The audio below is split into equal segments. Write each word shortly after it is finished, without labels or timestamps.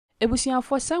Ebusian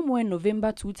for somewhere in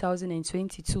November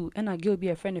 2022, and a girl be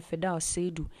a friend of Fidaus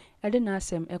Seidu. Eden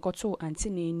asem ekoto Aunty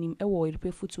nim ewo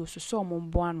iripe futu so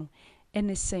momboano.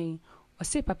 Ene saying, or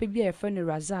say papa be a friend of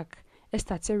Razak.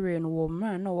 Estatere no wo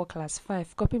man no class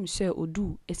 5. Copy Mr.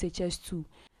 Odu SHS2.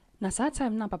 Na saa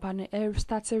time na papa ne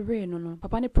started rain no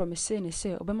papa ne promise ne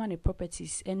say obema ne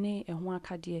properties ene ehun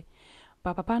akade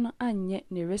ba papa no anye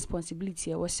ne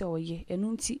responsibility e wo se oye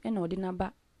enu nti ene ode na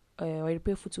ba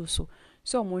oyerepe futu so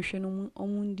omonhwe no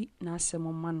omundi na asem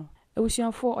ma no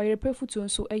ewusianfo oyerepe futu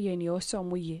so eye ne o se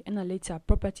omoye ena later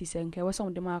properties enke wo se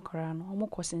omde ma akora no omo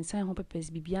kosensan ho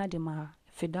papers bibia de ma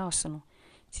Fidaus no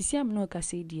sisiam no ka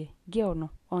say die girl no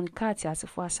on cart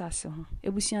asefo asase ho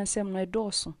ebusiansem no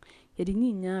edoso yedi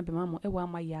nyinya be mamo ewa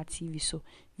AMA YAA TV so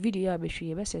video ya behwe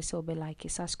ye bese se obe like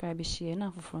subscribe share na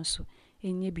afofron so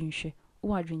enye bi nhwe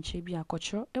wo adwenche bi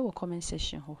akotro ewo comment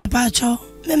section ho bacho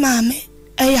me mame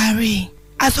eyare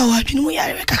aso wadwini mu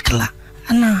yare kakla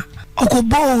ana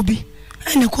okobo obi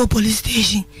ene ko police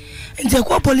station nte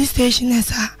ko police station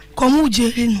esa komu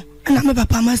jeri no ana me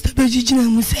papa master bejigina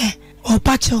mu se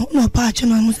opacho no pacho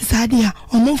no mu sadia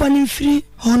omumfa ni mfiri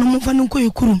ono mumfa ni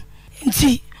nkoyekurum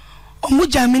nti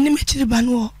omuja me ni mechiri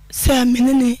banu se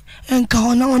menene enka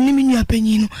ona oni mi nua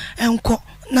panyino enko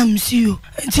na msiyo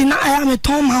nti na aya me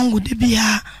ton mango de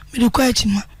bia me de ko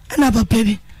achima na papa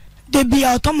bi de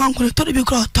bia ton mango to de bi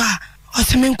ko to a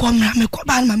oseme nko mra me ko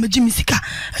ba na me jimi sika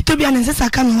to bia ne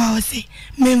sesa ka me wa o se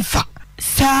me mfa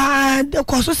sa de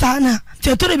ko so sa na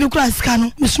te to de bi ko sika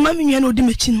no me suma mi nua na odi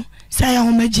mechi no sa ya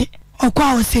ho meje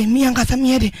okwa o se mi anka sa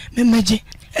me de me meje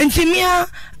nti mia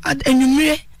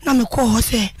enumre na me ko ho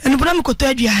se enu bra me ko to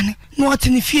aduane no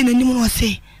otini fie na nim no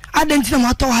se adenti na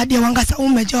mato ha de wangasa wo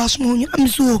meje osmo nyu am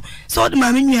so so de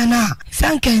ma me nua na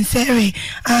sanken sere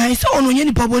so ono nye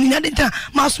ni paboni na adenti na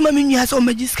masoma me nua so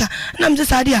meje ska na me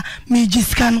se ade a me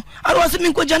jiska no aro se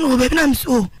me ko ja no be na me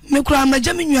so me kura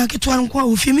meje me nua keto an ko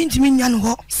ofi me ntimi nya no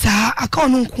ho sa aka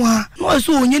ono nko a no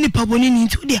so onye ni paboni ni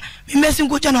nti de me mesi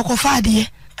ko ja na ko fa ade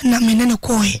na me ne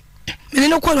ko he me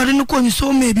ne ko ro de no ko ni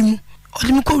so me bi mu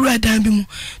odi mi ko ra dan bi mu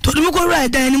to odi mi ko ra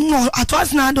dan ni mu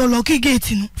atwas na do lock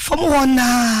gate no fom ho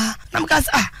na me ka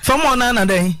sa fom ho na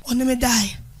dan oni me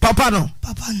dai papa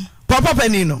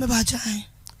pani no me ba chan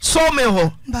so me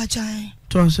ho ba chan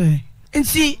to say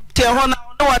nti te ho na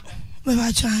what me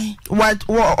ba chan what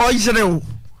o yire o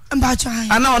ba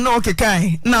chan ana ona o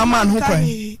kekan na man ho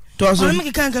kwan to so oni me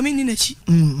kekan ka me ni na chi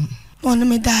on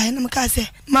me die na me ka say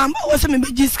mama wo se me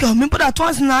be jiska me put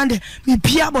atwas na de me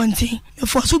pia bontin me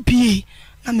for so pie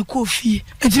na me ko fie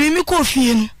enti me ko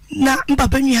fie no na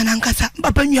mpapa nua na nkasa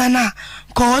mpapa nua na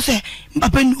ko se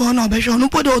mpapa nua na obehwe no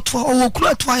pode oto o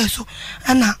kuro to ayeso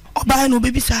ana oba na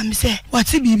obebisa me se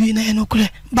wati bibi na eno kure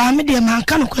ba me de man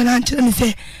ka no kure na nkyere me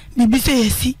se bibi se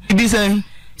yesi bibi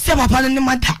se papa ne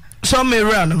mada so me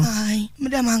ra no ai me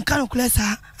de man ka no kure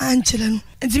sa ankyere no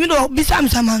enti me do bisa me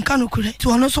sa man ka no kure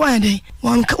to ono so an den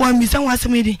wan bisa wan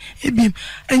asem de ebim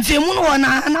enti emu no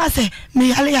na na se me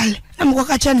yale na me ko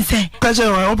ka che ne se ka che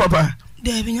wan o papa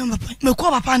de bi nyamba papa me ko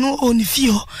papa no oni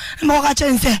fie ho na me ko ka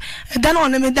che ne se da na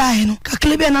ono me dai no ka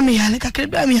klebe na me yale ka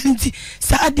klebe me yale nti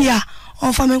sa dia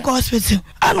on fa me ko hospital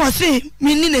ano se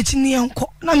me ni na chini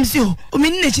enko na me se o me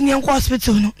ni na chini enko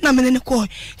hospital no na me ne ko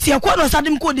ti e ko no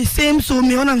sadem ko the same so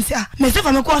me ona me se me se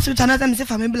fa me ko hospital na me se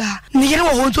fa me bla ni yere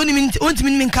wo to ni onti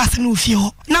me nka se no fie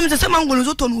ho na me se mangolo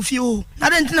zo to no fie ho na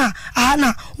de ntina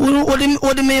na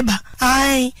o de me ba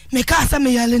ai me ka sa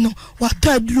me yale no wa to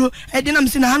aduro e de na me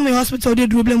se na han me hospital de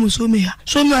duro blame so me ya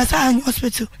so me sa han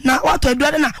hospital na wa to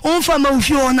aduro na on fa ma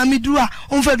fie ho na me duro a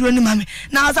on fa duro ni mame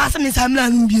na sa me sa mla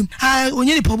no biem ai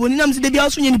onye ni paboni na me se de bia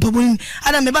so onye ni paboni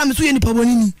ada me ba me so ye ni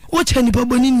paboni ni o che ni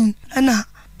paboni ni ana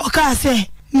o ka se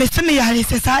me se me yare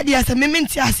se sa dia se me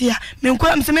menti ase ya me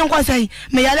nko me se me nko sai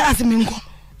me yare ase me nko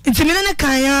nti me ne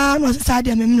kan ya no se sa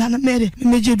dia me mla na me de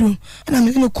me meje do na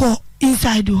me ne ko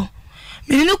inside do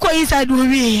me ne ko inside do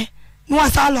wie no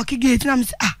asa lock gate na me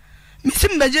se me se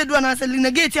meje do na se na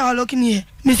gate ya lock ni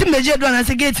me se meje do na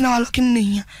se gate na lock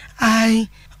ni ai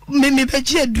me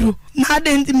beje do na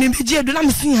de me beje do na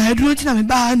me sin ya do ti na me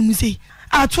ba no me sei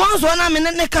atwanso na me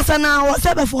ne kasa na wo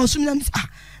se be for sum na me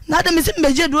na de me se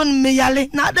beje do me yale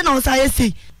na de na o sa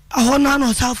yesi aho na na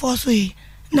o sa for so yi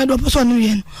na do person no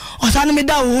yen o sa na me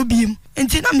da o biem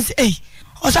enti na me se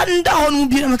o sa nda ho no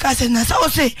biem na me ka se na sa o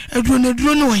se eduro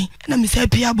no wen na me se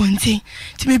pia bontin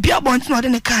ti me pia bontin no de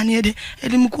ne ka ne de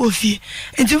me ko fie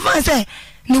enti fa se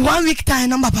ni 1 week time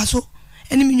na papa so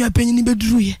eni me nwa panyi ni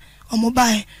beduru ye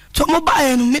omobae to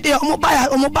omobae no me de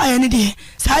omobae ni de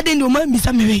sa de ndo ma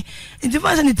bisa me we nti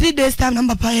fa se ni 3 days time na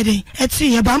papa ye de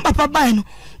eti ye ba papa bae no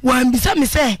wan bisa me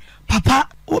se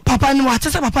papa no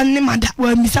watse papa ne mada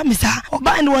wa misa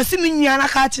oba no wase menua na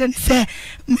ka kire ne se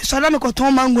so na me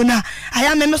koton mango na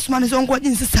aya me soma ne so nko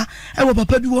gin sisa e wo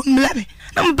papa bi wo mlebe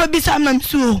na papa bi sa na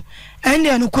mso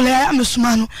ende no kula aya me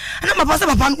soma no na papa se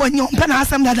papa no onye ompa na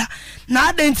asem dada na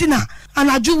adenti na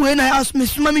anaju we na ya me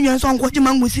soma menua so nko gin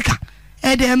mango sika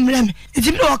e de mleme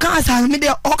iti bi o kan asa me de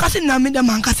o ka se na me de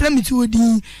man ka se me ti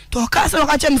odi to o ka se o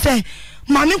ka che me se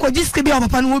mami ko jiske bia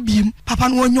papa no biem papa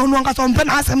no onyo no nka so mpe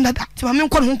na asem dada ti mami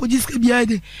ko no ko jiske bia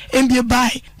de mbie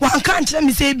bai wan kan kire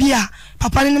me se bia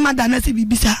papa ne ma da na se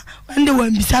bibisa ande wan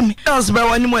bisa me else be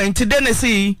wani mo enti de ne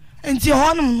si enti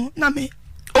honum na me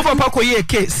o papa ko ye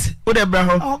case o de bra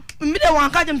ho mi de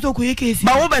wan ka jem so ko ye case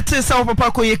ba wo bete se o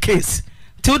papa ko ye case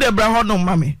ti o de bra ho no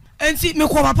mami enti me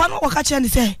ko papa no ko ka kire ne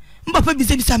se papa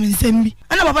bisa me nsem bi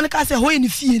ana papa ne ka se ho ye ne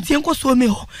fie enti enko so me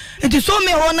ho enti so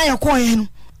me ho na ye ko ye no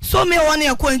so me one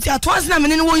ya kwenti atwas na me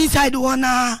ne wo inside wo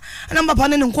na papa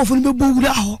ne nkofo ne bebo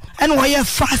wura ho ene wo ye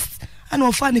fast ene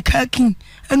wo fa ne kakin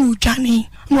ene wo twane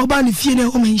ene wo ba ne fie ne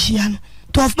wo menhia no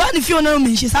to of ba ne fie no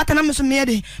menhia sata na me so me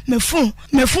de me fun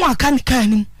aka ne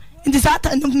kanim ndi sata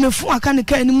me fun aka ne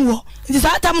kanim wo ndi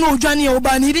sata me no dwane ya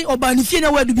oba ne fie ne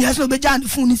wa du bia so obeja ne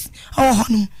fun ni ho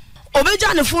no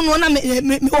obeja ne fun no na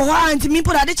me ho anti mi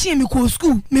poda de chi me ko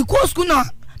school na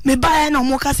me ba na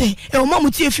mo ka se e o ma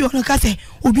mutie fi ono ka se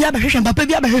obi abahwehwe papa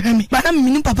bi abahwehwe me ba na me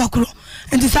nim papa kro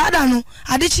enti saada no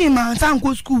ade chi ma san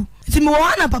ko school enti me wo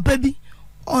na papa bi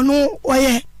ono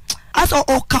oye aso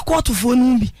o kakoto fo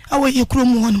no bi awo ye kro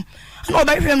mu hono ana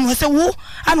obahwehwe no se wo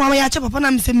ana ma ya che papa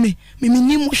na me se me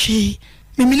nim hwe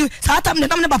me nim saata me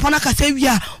na papa na ka se wi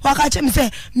a wa ka che me se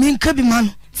me nka bi ma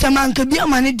no se ma nka bi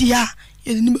amane dia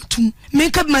ni batum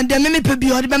me ka man dem me pe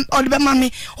bi odi be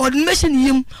mame odi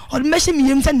machine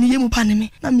yem san ni yem pa ne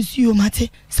me na me siyo mate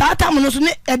sa ta mo no so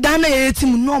ne edan na ye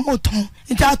tim no mo ton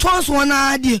nti aton so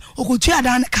na de okotu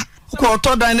adan ka ko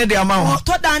to dan ne de ama ho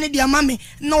to dan ne de ama me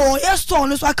no ye store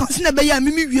no so aka se na be ya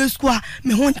me wie school a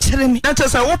me ho nkere me na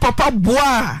tese wo papa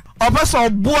boa obeso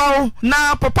boa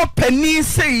na papa pani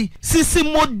sei sisi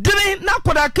modere na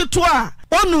koda ketua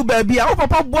onu baby a wo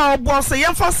papa boa se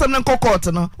yemfa sem ne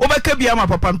kokot no wo beka bia ma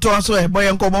papa nto so e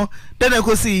boye nkomo de na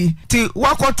kosi ti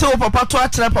wakote wo papa to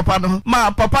akere papa no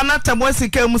ma papa na tamo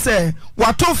sika mu se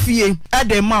wato fie at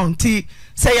the mount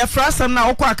say ya frasam na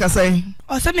okwa akasai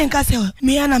o se me nka se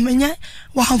me ya na menye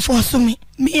wa hanfo so me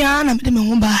ya na me de me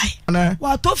ho bai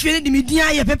wato fie ne de me din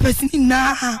aye pepesi ni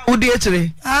na wo de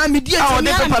akere me di akere o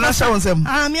de papa na show nsem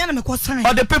me ya na me ko san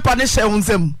o de papa ne show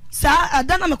nsem sa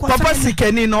adana me ko san papa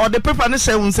sikani no o de papa ne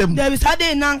show nsem de bi sa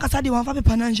de na nka sa de wan fa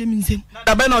papa na nje mi nsem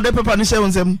da be na o de papa ne show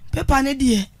nsem papa ne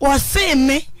de o se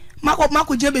me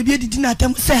mako je baby edidi na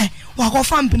tem se wa ko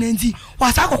fam penanti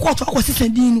wa sa kokko to akọ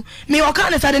sisandin me o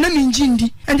kan na sade na mi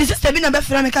njindi and the sister bi na be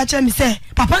fra me ka kire me se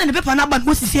papa na be pa na ba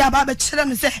no sisi aba be kire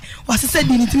me se wa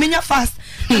sisandin ti menya fast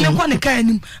me ko ne ka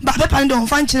anim ba be pa no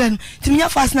fan kire no ti menya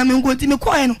fast na me ngo ti me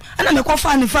ko e no ana me ko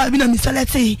fa ne fa bi na mi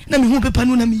select na me hu pepa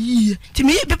no na me yi ti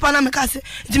me yi pepa na me ka se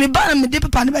ti me ba na me de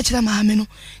pepa na be kire ma me no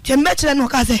ti me be kire no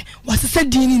ka se wa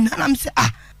sisandin na me se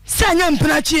sanya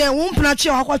mpnachi wo mpnachi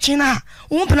akwachi na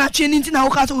wo mpnachi ni ntina wo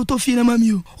ka so to fie na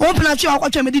mami o wo mpnachi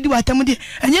akwachi me didi watam de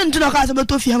enye ntuna ka so be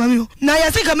to fie mami o na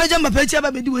ya se ka meja mpa chi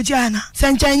aba be di wachi ana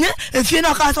sanchanye efie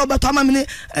na ka so be to mami ne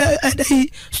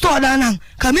store da nan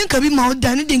kamin kabi ma o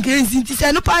da ni de nke nti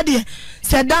se no pa de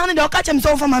se dan de o ka chem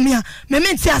so fa mami a me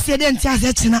nti ase de nti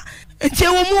ase china nti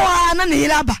wo mu a na ne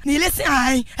yelaba ne yelese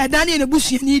ai edan ne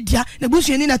busu ni dia ne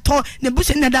busu ni na to ne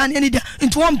busu ni dan ni dia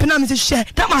nti wo mpena me se hye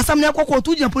ta ma asam ne kokko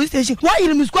to police station wa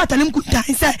yiri mi squad alim kunta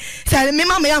se me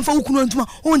mama ya mfa wukunu ntuma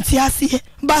o nti ase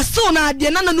ba so na de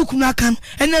na nukunu aka no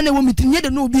ene ne wo mitinye de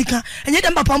no obi ka enye de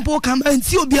papa mpo ka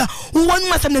nti obi a wo wonu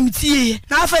masam na mitie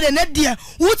na afa de ne de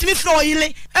wutimi fra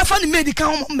oyile efa ne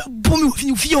medical bo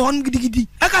mi ofie hon gidigidi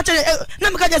aka chere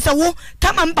na me ka je se wo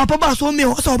ta ma papa ba so me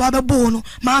so ba be bo no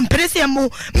ma mpere mo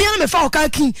mi ana me fa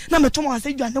okakin na me tomo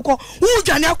ase dwane ko wu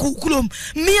dwane akokulom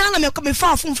mi ana me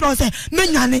fa afun fro se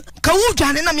menwane ka wu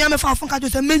dwane na mi ana me fa afun ka jo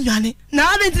se menwane na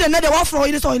ade ti na de wa fro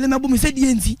ile so ile mebo mi se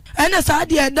die nti ene sa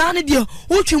de dan ne de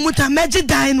wutwi muta meje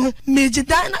dan no meje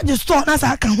dan na je store na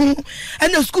sa ka ho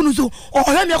ene school no so o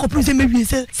hwe me akopun se mewie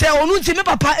se onu nti me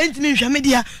papa enti me hwe me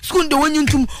dia school de wonyu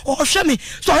ntum o hwe me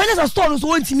so hwe na store no so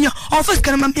wonti mi office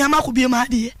kana ma mi ama ko bi ma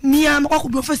de mi ama ko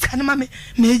bi office kana ma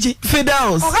meje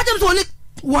Fidaus o ka jem only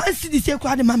one city say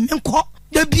kwa de mame nko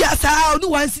de bia sa only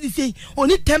one city say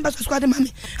only 10% kwa de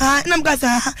mame na mga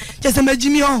sa just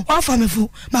majimi on wa fa mefu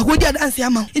makodi dance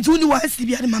ama it only one city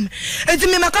bia de mame enti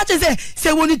me maka che say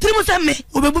woni trimu say me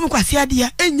obebu me kwase ade a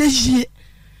enya hie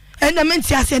ena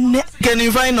menti ase ne can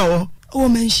you find no o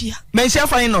menshia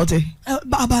find not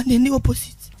baba ne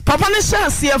opposite Papa ne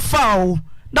chance ye foul.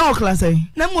 Now class A.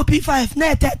 Na mo P5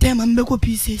 na time am be ko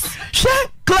P6. Share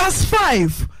class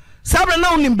 5. Sabra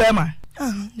na unim bema.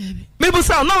 Debi. Maybe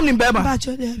sa na unim bema.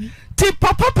 Bacho debi. Ti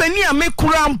papa peni a me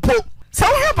kurampo. Sa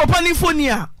wo papa ni foni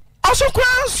a. Aso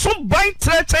kura so buy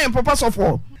treche papa so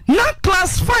for. Na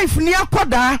class 5 ni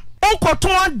akoda.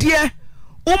 Onkoton ade.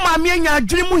 O maami anya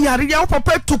adwiri mu yare ya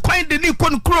papa to kwan de ni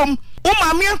kon krom. O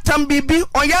maami atam bibi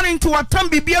oyare nti watam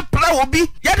bibi apra obi.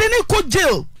 Yade ni ko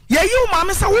jail. Ye yi o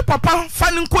maami sa wo papa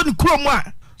fa ni kon krom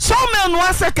a. So me no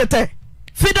asekete.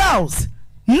 Fidaus.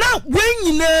 Na we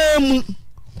nyina mu.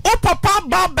 O papa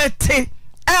ba bete.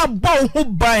 Ebo ho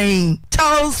ban.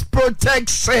 Child's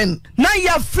protection. Na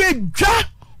ya fedwa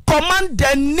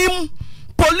commander nim.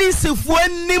 Police fu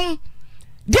nim.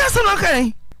 Diɛs no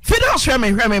kai. Fidaus hwɛ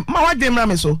me ma wadwem na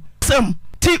me so sam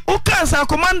ti ukansa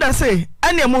commander say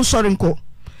ane mo sɔre nko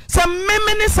sɛ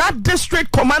memene sa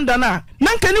district commander na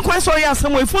nkani kwan so yɛ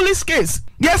asɛm we police case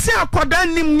yɛse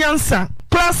akoda nim nyansa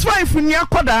class 5 ni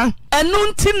akoda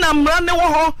ɛno nti na mmara ne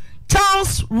wɔ hɔ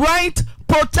child's right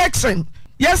protection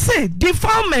yɛse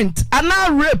defilement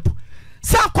ana rape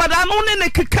sɛ akoda no ne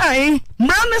kekai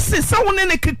mmara ne se sɛ wo ne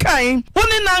kekai wo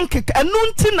ne na nkeka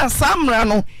ɛno nti na sa mmara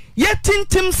no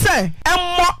yetintim se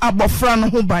emmo abofra no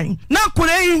ho ban na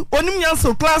korei onim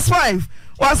nyanso class 5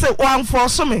 was one for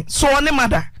some so ne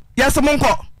mother yes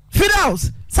monko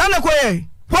Fidaus sana koye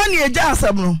woni eja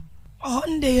asem no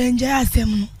nde enja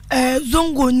asem no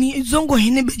zongo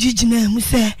hine bejijina mu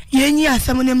se yenyi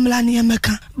asem ne mla ne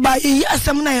yemeka ba yeyi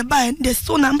asem na ye ba de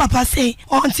so na papa say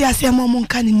onti asem mo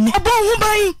nka ne ne obo ho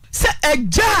ban se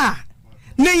eja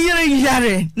ne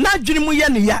yare na dwene mu ye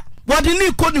ne ya wadi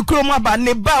ni ko ni kuro aba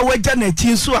ne ba waja na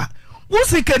chi so a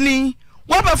wusikani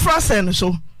waba frasen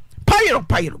so pyro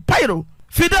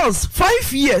Fidaus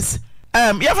 5 years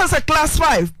you have a class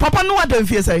 5 papa no wadam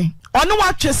fie say ono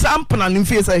wa twe sampna no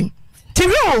fie say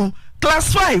tiwo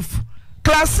class 5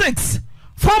 class 6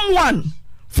 form 1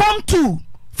 form 2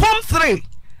 form 3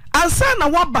 ansa na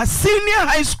waba senior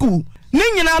high school ni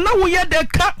nyina na wo ye de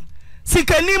ka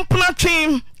sikani mpna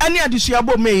twin ani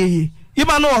adesuabo meye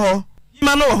yiba no ho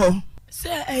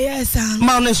say yes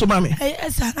mane so mame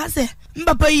yes na say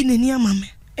mbapa yi ne ni amame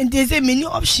enti say many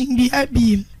option bi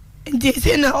abi enti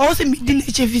say na also me di na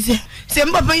chefise say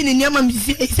mbapa yi ne ni amame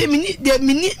say mini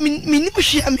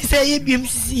hwia me say ye biem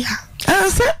sisi ha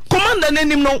say commander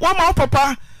nanim no wa ma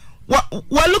papa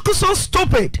wa look so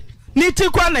stupid ni ti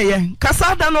kwa na ye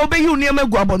kasada na obehi uni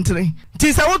amagu abontere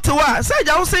ti say wote wa say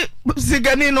ja wo say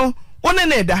sigani no one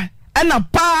na da na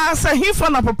pa say hifa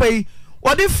na papa yi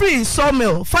what the free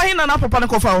sawmill fine na papa na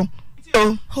kofa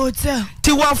hotel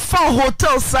ti wa fa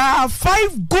hotel sa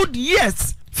 5 good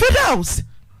years Fidaus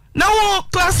now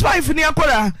class 5 ni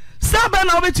akoda saba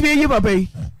na obetimi yi papa yi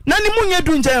na ni munye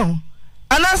du nje ho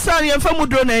anasa ye fa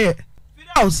mudro na ye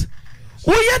Fidaus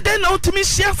wo ye den na otimi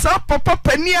share sa papa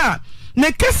pani a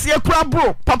ne kese kura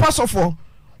bro papa sofo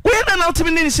wo ye den na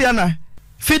otimi ni share na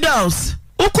Fidaus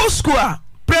uko school a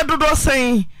predodo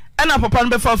sen na papa no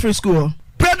be fa free school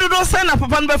predodo sen na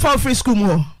papa no be fa free school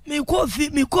mo me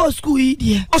ko school yi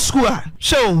die school a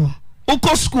show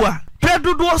uko school a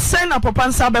predodo sen na papa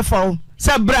nsa be fa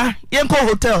se bra ye ko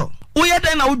hotel wo ye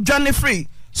den na wo dwane free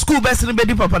school best no be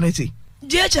di papa na ti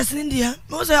DHS India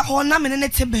mo say ho na me ne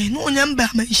te be no nya mba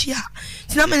manhia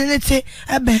ti na me ne te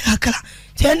e be akra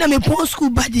ti na me pon school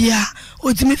badia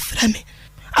otimi fra me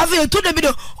ave to de bi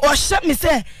do o hye me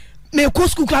say me ko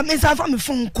school kra me sa fa me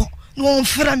fon ko no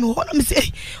fra me ho na me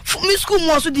say me school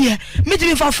mo so de me ti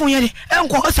me fa fon ye de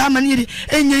enko o sa ma ne de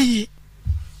enye yi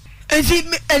enti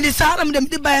me eni sa na me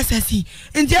de ba SSC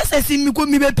enti SSC mi ko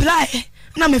mi be play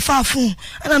na me fa fon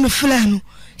na me fra no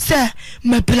say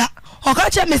me pla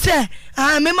okache me say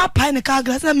me ma pai ne ka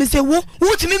glass na me say wo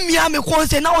timi mia me ko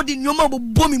say na odi nyoma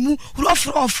bo mi mu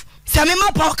rough say me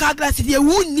ma pa ka glass de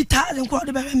wo ni ta nko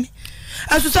de be me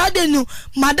aso sa de no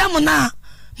madam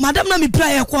na me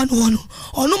pray ko no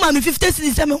ono ma me 50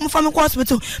 cedis say me fa me ko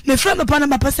hospital me friend me pa na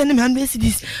papa say me 100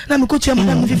 cedis na me ko che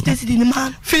madam 50 cedis ni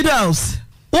man Fidaus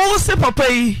wo se papa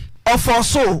yi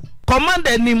ofoso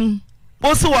commander nim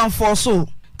wo se wan forso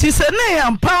ti se na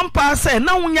ya pampa say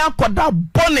na wunya koda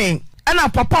bone ana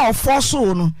papa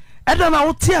ofoso no eda na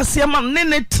wo ti ase ma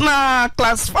ne tena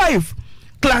class 5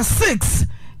 class 6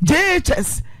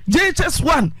 JHS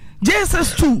 1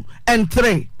 JHS 2 and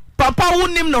 3 papa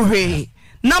wunim no he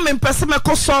na me pese me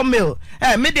ko sawmill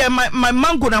me de my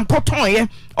mango na koton ye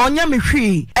onya me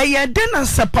hwi eye de na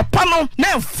se papa no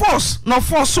na force no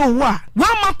force wa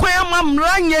makoya ma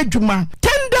mranya adwuma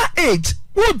tender age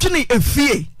wo dwene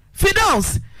efie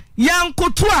Fidaus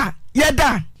yankoto a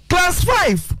yeda class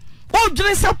 5 wo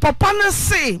dwene se papa no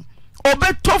se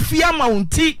obeto fie ama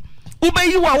Aunty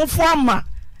ubeyi wa wofo ama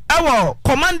ewo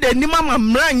commander ni mama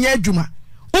mra nya adwuma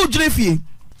ujire fie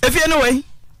efie no way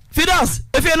Fidaus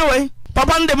efie no way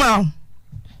papa ndema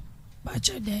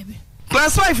bacha debe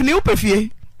class 5 ni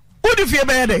upefie udi fie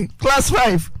be dey class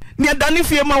 5 ni adani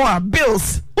fie ma wa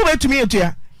bills ubetumi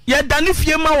etua ye dani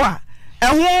fie ma wa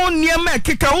eho niema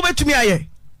keka ubetumi aye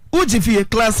uji fie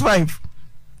class 5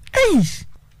 hey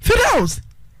Fidaus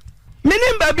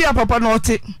minim baby a papa no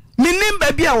te minim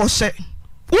baby a wo hye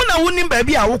una wunim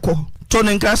baby a wokọ to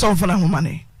ne nkra so mfana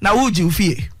homane na uji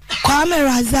fie kwa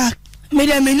Razak me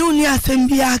de menu ni asem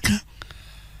bi aka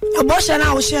abosha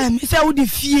na wo hye me se wo di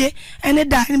fie ene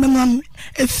da ni mama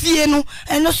efie no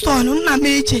ene store no na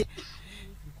meje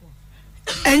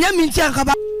enya minti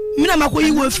akaba mina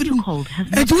makoyi wo firi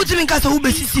enti wuti min kasa wo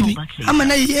besisi bi ama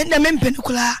na ye na mempe ne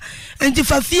kula enti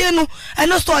fa fie no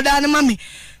ene store da ne mama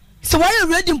so why you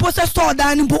ready poster store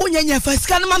da ni bo nya fa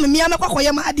sika na mama mi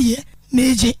amekwakoye ma ade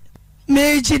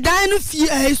meje dan no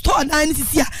fie store dan ni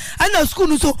sisi a ana school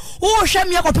no so wo hwe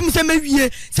me akopem se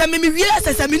mawie se me wie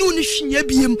se me no ni hwia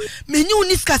biem me nyi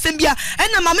uni sika sem bia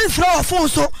ena mama mfra wo phone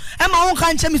so e ma won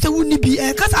kan cheme se wuni bi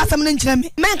kasa asem no nkyere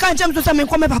me men kan cheme so se me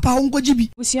nkome papa won goji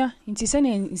bi usia nti se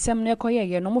ne nsem ne koye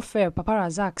ye no mo fe papa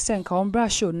Razak se nka on bra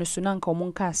show no so na nka mo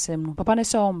nka asem no papa ne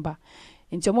se omba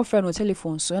nti mo fe no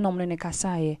telephone so e no mo ne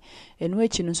kasa ye enu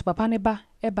echi no so papa ne ba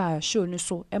eba show no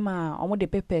so e ma omo de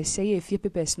papers say ye fie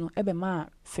papers no ebe ma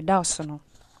Fidaus no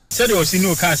said o si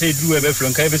no ka say dru ebe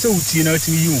flon ka ebe se uti na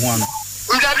ti yi hu ano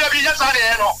ndabia bi nya sa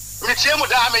de no me tie mu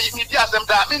da me di asem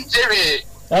da me njere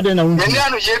ade na hu me nya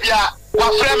no ye bia wa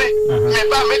frɛ me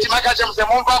ba me ti maka chem se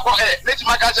mo ba ko me ti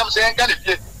maka chem se nka de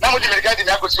fie na mo di me ga di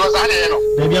na ko si o sa de no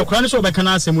da bia kra no so be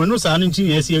kana asem no sa no nti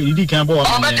ye si idi kan bo o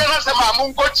be kana se ma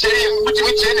mo ko che mo ti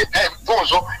mi che ni phone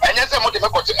so enye se mo de me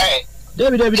ko che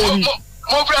David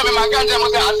mo frɛ me maka chem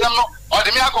se asem no o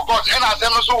de me akoko e na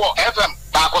asem no so wo FM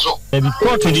ba ko so David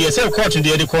court dey say court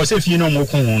dey the court say fie no mo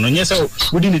kun no nye say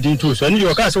wodi ni din to so ani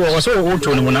yo ka say wo so wo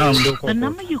to ni mo na mo ko The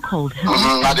number you called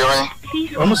na de wen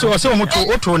o so mo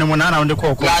to ni mo na mo de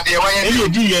ko ko na de wen e ye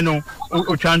di ye no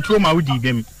o twanto ma wodi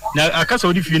bem na akasa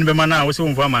wodi fie no be ma na wo se wo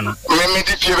mfa ma no me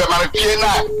di fie be ma fie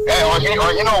na o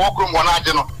no wo krum wona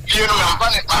ade no fie no me ampa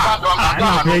ne pa do ma do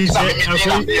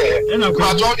na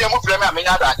ko de mo frɛ me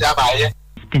amenya da ja ba ye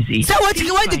so what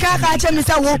you ka cheme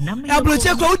se wo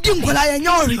abroche ko udi nkola ye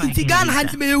nyori nti Ghana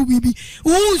hanti me bibi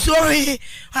wo sorry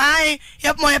ai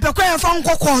ye mo ye pe ko ye fa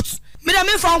nko court me da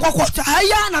me fa nko court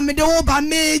aya na me de wo ba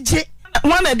meje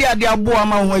wana de ade abo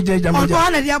ama ho ajeja mo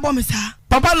wana de abo me sa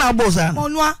papa na abo sa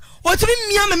onwa o tiri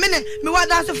mia me me wa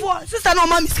dance for sister no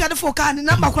ma miska de for card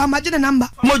number kura ma je number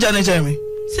moja ne cheme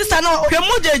sister no hwe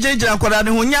moja ejejira kwara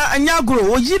ne ho nya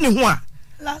goro oyi ne ho a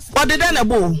o de na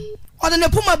bo Oda ne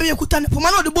puma be kuta ne puma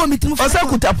no de bo mitinu o se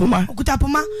kuta puma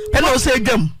e na o se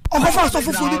dwam o ko fa so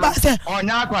fufu bi ba se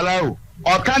onya akwala o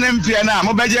o ka ne mfie na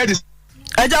mo beje di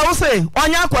eja wo se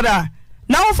onya akwada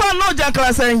na wo fa no ja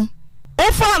klasen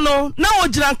o fa no na o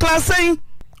jira klasen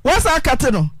wo sa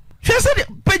kate no hwe se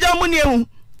peja mu ne hu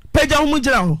peja mu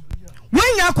jira ho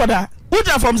wenya akwada wo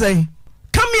ja from say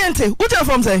kamiente wo ja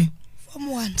from say form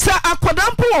 1 sa akwada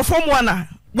mpo wo form 1 a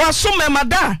wa so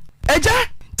memada eja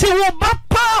ti wo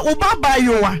ba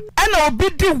yowa ana obi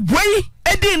di wey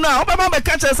edi na obaba be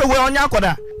ka che se we onya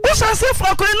akoda wo sa se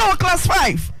frokore no class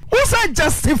 5 wo sa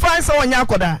justify se onya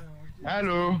akoda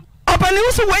hello opani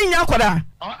wo se we nya akoda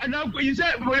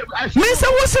me se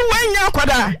wo se we nya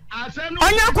akoda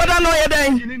onya akoda no ye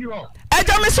den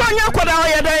eja me se onya akoda o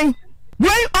ye den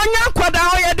we onya akoda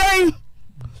o ye den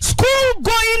school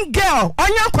going girl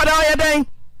onya akoda o ye den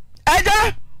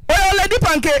eja o lady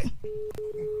panke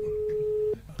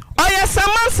oya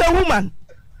Samantha woman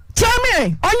tell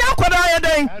me onya kwada oya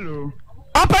den hello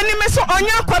opani me so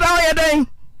onya kwada oya den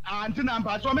aunty na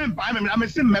mpa so me mpa me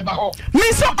sim me ba ho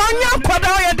me so onya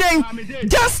kwada oya den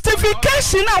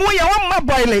justification na wo ya wo ma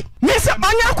boile me so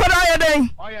onya kwada oya den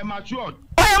oya matured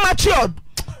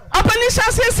opani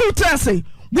shase si utense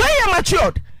we ya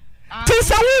matured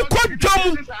tinsa wo ko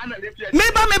dwom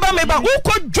me ba wo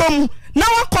ko dwom na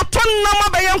wo koton na ma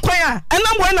be yenkwan a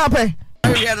enam wo na pe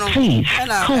Please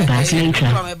call back later.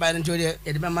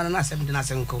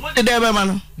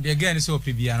 the again so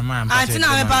pebia ma Aunty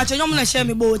na me pa che nyom na share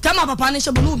me bo tama papa ne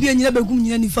she bo no bi anyina begum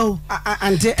nyina nifa o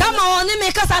Aunty tama oni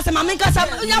me kasa se ma me kasa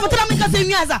nya botra me kasa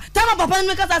nwiasa tama papa ne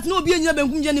me kasa no bi anyina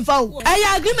begum nyina nifa o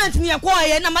eya agreement ne ko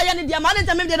ye na ma ye ne dia ma ne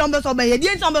ntame de don be so be ye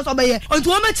die ntame so be ye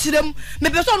onto o ma chirem me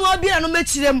be so no obi na no ma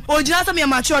chirem o jina se me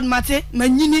ma chod mate ma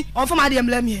nyini on fa ma de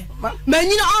emblem ye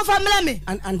Manyina on family.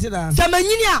 Aunty da. Sa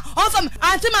manyina on fam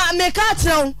aunty ma me ka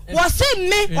tro. Wo se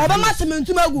me obama se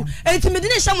mentumagu. Enti me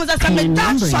dine hya mo za me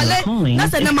da sole. Na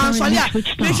se na man sole a.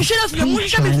 Me hwehwe na fi mu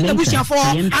hwehwe me fi na busiafo.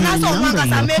 Ana so mo ka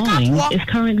sa me ka to.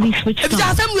 If you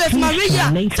asem we ma we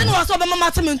ya. Se no so obama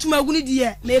ma se mentumagu ni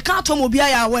die. Me ka to mo bia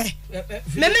ya we.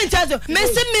 Me ntazo. Me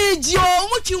se me ji o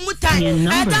mu twi mu tan.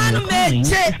 E dan me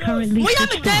che. Mo ya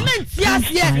me dan me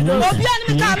ntiasie. Obi an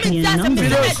me ka me ntiasie me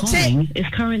che. Is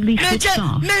currently switched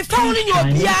off. Me found in your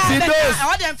beer. I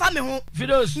want them family home.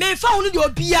 Fidaus. Me found in your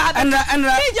beer. And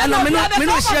me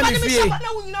no share me fie.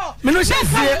 Me no share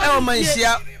fie e o man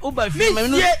share. Oba fie me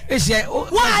no share.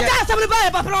 Wa ada some buy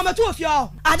papa no me to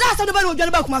ofio. Ada some buy no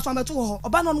dwane ba kuma so me to ho.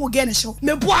 Oba no no ge ne show.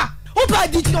 Me boa. Oba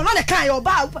di ti no na kan yo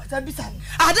ba oba ta bisa.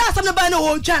 Ada some buy no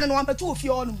ho twa no me to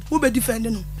ofio no. Wo be defend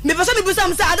no. Me person me bisa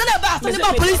me say ada na ba some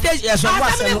buy police station.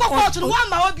 Ada me go court no one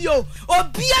ma obi o.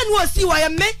 Obi anu osi wa ye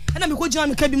me. Na me ko jina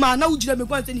me ka bi ma na wo jina me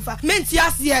ko anse nifa. Me nti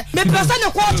ase. Me person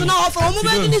ne court na offer o mo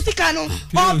be ni sika no. O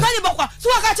pa ni bokwa. So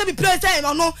wa ka che bi president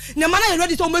no. Ne ma na ye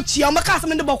ready to mo tia o me ka se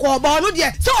me de bokwa ba no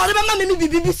de. So o le be ma me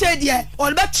bibi say de. O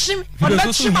le be chim. O le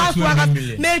be chim aso aka.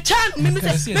 Me chan me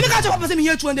say. Me ka che papa say me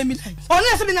here 200 million. O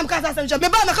ne se me nam ka sa se me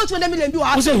ba me ka 200 million bi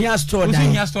wa. Who say here store da?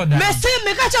 Me say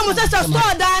me ka che mo say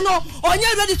store da no. O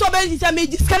nye ready to be say me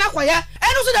dis kana kwa ya.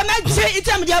 Enu so da me je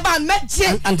itam de ba me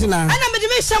je. Antina. Ana me de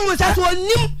me hye mo say so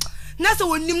onim. Na se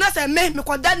wonim na se me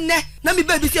koda ne na me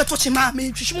baby se to chima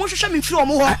me twihimo hwehwe me firi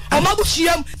omo ho o ma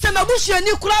buhyiam se ma buhyiam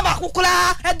ni kura ba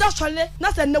kokura e da sole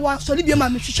na se ne wa sole bi ma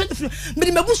me hwehwe de firi me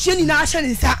de ma buhyiam ni na ahye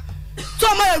ne nsa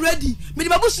so ma ya ready me de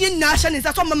ma buhyiam ni na ahye ne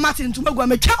nsa so ma mate ntuma gwa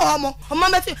me twa omo o ma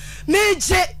mate me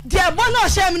je de bo na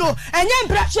ohye me no enye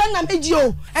mpratwe na me ji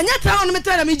o enye tra no me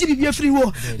tra na me ji bibia firi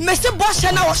wo me se bo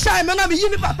hye na wo hye me na me yi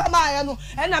me papa ma ya no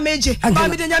e na me je ba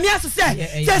me de nyame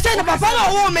asese se na papa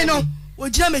na wo me no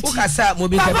ojina me chi ukasa mo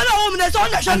bi papa na wo me na so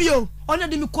na hwe yo ona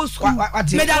de me ko school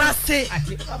me da na se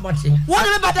wona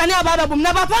me batani ababa bom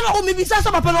na papa na wo me bi sa so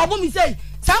papa na wo me say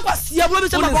san kwa sia bro me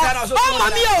say papa o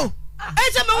mami o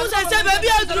e se me wo say baby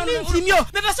aduru mi ntimi o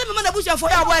me be se me ma na busia fo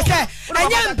ya boy say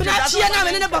enye mpina chie na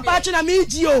me ne papa chi na me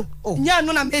ji o nya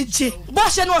no na me ji bo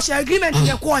hye no hye agreement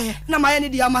ye ko ye na ma ye ne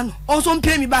di ama no on so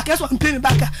mpɛ mi back so mpɛ mi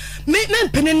back me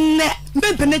mpene ne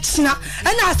me mpene china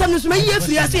e na asam no so me ye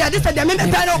firi ase ya de se de me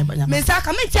meta no me sa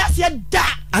ka me ti ase da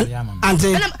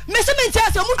Aunty. Me se me ti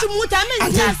ase mu ta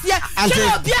me ti ase se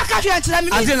no obi aka hwe ankyere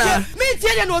me ti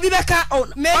de no obi beka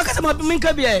me aka se mo me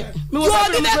nka bi e me wo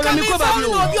me ko ba bi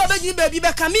o obi obeji baby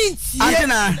beka me ntie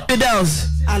Antina Fidaus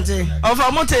Aunty of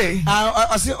Amote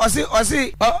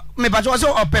osi me pa osi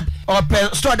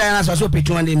opep store diner so pay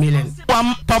 200 million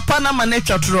papa na ma ne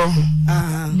twatro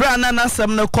bra na na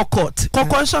sam na kokot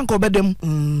kokonshan ko bedem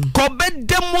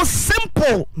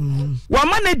simple wa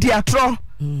ma ne diatro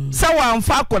se wa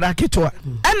amfa akoda ketwa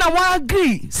na wa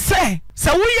agree se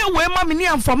wo ye we ma me ni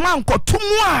amfa ma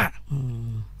nkotomu a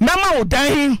na ma wo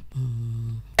dan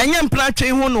enye mpla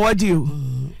twe hu no wadi o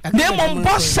na mo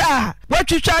bossa what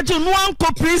you charge no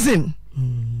anko prison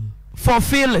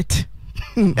fulfill it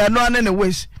eno ane ne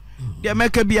wish dia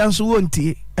meka bia nso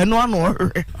wontie eno ano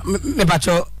me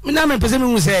bacho me na me pese me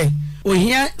hu say o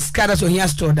hia skada so hia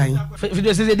store dan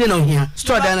Fidaus say dey no hia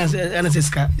store dan na say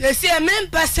ska ye say me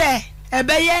pese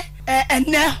ebeye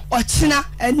enne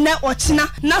ochina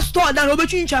na store dan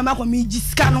obetwi ntwa ma kwa me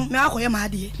jiska no me akoye ma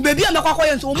ade bebi a me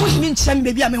kwakoye nso o mu mi nkyem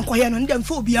bebi a me nkoye no ndem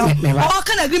fo obi a o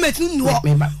ka na agreement nu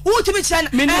wo timi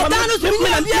kyerɛ na dan no so mi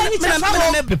na bia ni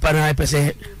kyerɛ me paper na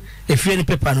pese if you any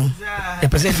paper no e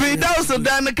pese Fidaus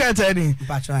dan ka tani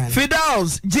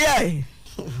Fidaus GI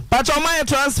pacho my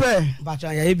transfer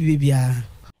pacho ya bibia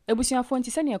ebusiafo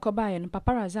nti sɛ ne ekoba ye no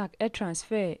papa Razak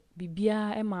transfer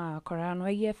bibia e ma akora no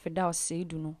ye Fidaus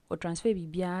seidu no o transfer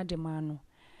bibia de ma no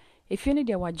efie ne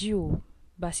de wagye o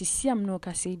basisiam no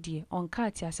ka sei de on ka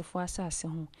ati asefo asase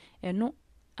ho eno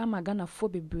ama Ghana fo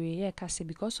bebre ye ka se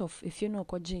because of efie no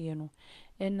kogye ye no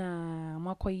ena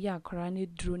makoyi akora ne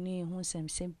duro ne hu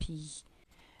semsem pi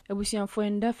ebusiafo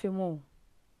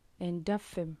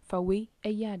endafem fa we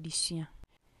eya adesua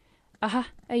aha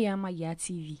AMA YAA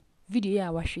TV video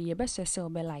ya wahwe ye bese se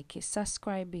obe like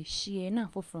subscribe share na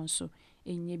foforo nso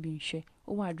enye bi nhwe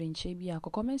o wa adwenche bi a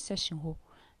comment section ho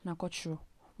na kotro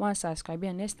one subscribe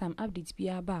and next time updates bi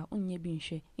aba onye bi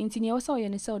nhwe intini e wosa o ye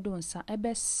ne se odo nsa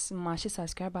ebe smash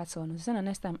subscribe button no so na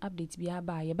next time updates bi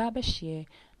aba ye ba be share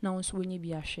na onso onye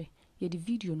bi ahwe ye di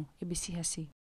video no e be si ha sei